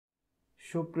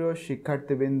সুপ্রিয়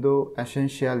শিক্ষার্থীবৃন্দ,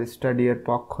 essential study এর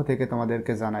পক্ষ থেকে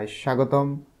তোমাদেরকে জানাই স্বাগতম।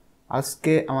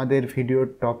 আজকে আমাদের ভিডিওর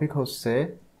টপিক হচ্ছে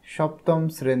সপ্তম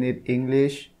শ্রেণীর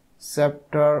ইংলিশ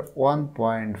চ্যাপ্টার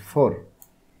 1.4।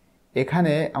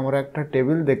 এখানে আমরা একটা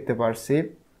টেবিল দেখতে পারছি।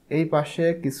 এই পাশে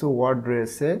কিছু ওয়ার্ড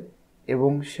রয়েছে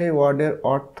এবং সেই ওয়ার্ডের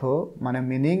অর্থ মানে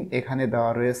মিনিং এখানে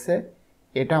দেওয়া রয়েছে।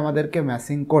 এটা আমাদেরকে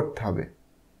ম্যাচিং করতে হবে।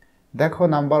 দেখো,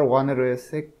 নাম্বার 1-এ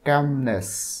রয়েছে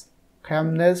ক্যামনেস।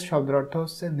 ক্যামনেস শব্দের অর্থ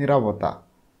হচ্ছে নীরবতা,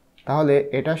 তাহলে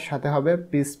এটার সাথে হবে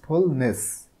পিসফুলনেস,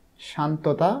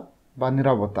 শান্ততা বা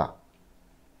নীরবতা।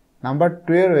 নাম্বার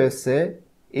 2-এ রয়েছে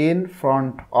in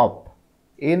front of.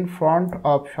 In front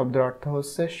of শব্দের অর্থ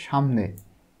হচ্ছে সামনে,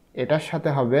 এটার সাথে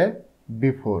হবে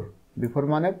বিফোর। বিফোর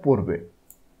মানে পূর্বে।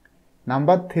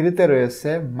 নাম্বার 3-তে রয়েছে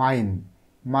মাইন।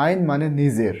 মাইন মানে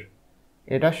নিজের,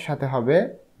 এটার সাথে হবে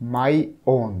মাই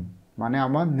ওন মানে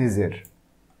আমার নিজের।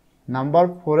 নাম্বার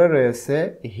 4-এ রয়েছে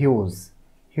হিউজ।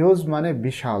 হিউজ মানে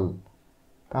বিশাল,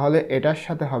 তাহলে এটার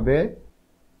সাথে হবে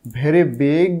very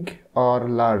big or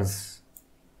large.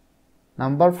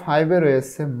 Number 5-এ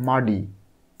রয়েছে মাডি,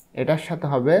 এটার সাথে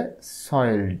হবে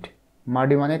সয়েলড।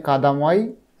 মাডি মানে কাদাময়,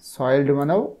 সয়েলড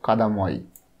মানেও কাদাময়।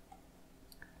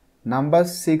 নাম্বার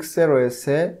 6-এ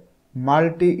রয়েছে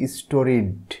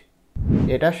মাল্টি-স্টোরিড,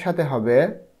 এটার সাথে হবে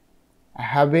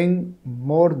having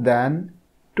more than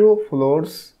 2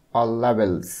 floors or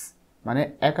levels মানে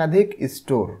একাধিক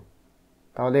স্টোর।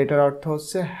 তাহলে এটার অর্থ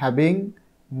হচ্ছে having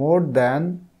more than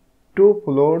 2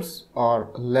 floors or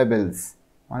levels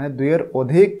মানে 2-এর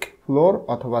অধিক ফ্লোর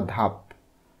অথবা ধাপ।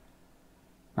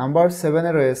 নাম্বার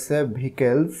 7-এ রয়েছে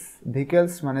ভিকেলস।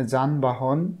 ভিকেলস মানে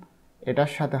যানবাহন,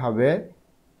 এটার সাথে হবে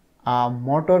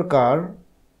motor car,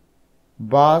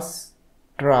 bus,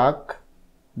 truck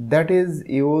that is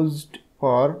used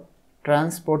for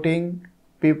transporting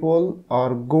people or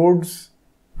goods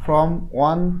from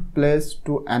one place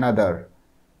to another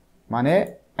মানে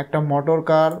একটা মোটর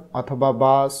কার অথবা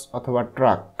বাস অথবা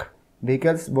ট্রাক।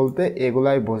 ভেহিকলস বলতে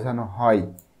এগুলাই বোঝানো হয়।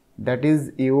 দ্যাট ইজ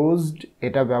ইউজড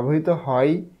এটা ব্যবহৃত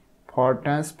হয় ফর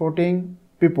ট্রান্সপোর্টিং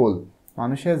পিপল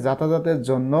মানুষের যাতায়াতের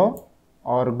জন্য,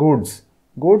 অর গুডস।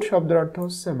 গুড শব্দের অর্থ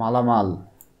হচ্ছে মালামাল,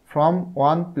 from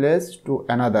one place to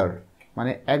another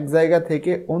মানে এক জায়গা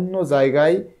থেকে অন্য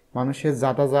জায়গায় মানুষের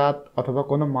যাতায়াত অথবা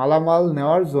কোনো মালামাল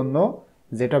নেওয়ার জন্য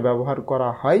যেটা ব্যবহার করা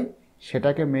হয়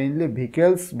সেটাকে মেইনলি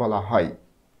ভিকেলস বলা হয়,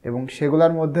 এবং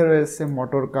সেগুলোর মধ্যে রয়েছে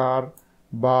মোটর কার,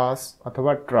 বাস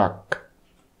অথবা ট্রাক।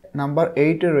 নাম্বার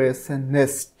 8-এ রয়েছে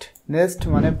নেস্ট। নেস্ট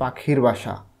মানে পাখির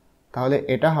বাসা, তাহলে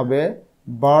এটা হবে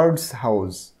বার্ডস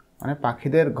হাউস মানে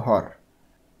পাখিদের ঘর।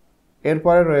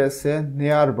 এরপরে রয়েছে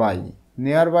নিয়ার বাই।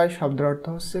 নিয়ার বাই শব্দের অর্থ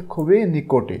হচ্ছে খুবই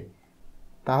নিকটে,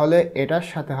 তাহলে এটার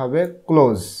সাথে হবে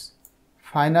ক্লোজ।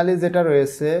 ফাইনালি যেটা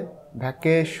রয়েছে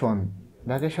ভ্যাকেশন।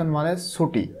 ভ্যাকেশন মানে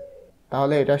ছুটি,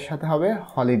 তাহলে এটার সাথে হবে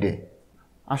হলিডে।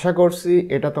 আশা করছি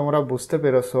এটা তোমরা বুঝতে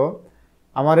পেরেছো।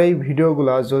 আমার এই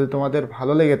ভিডিওগুলো যদি তোমাদের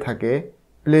ভালো লেগে থাকে,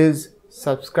 please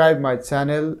subscribe my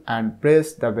channel and press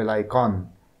the bell icon.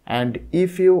 And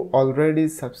if you already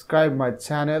subscribe my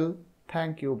channel,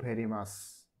 thank you very much.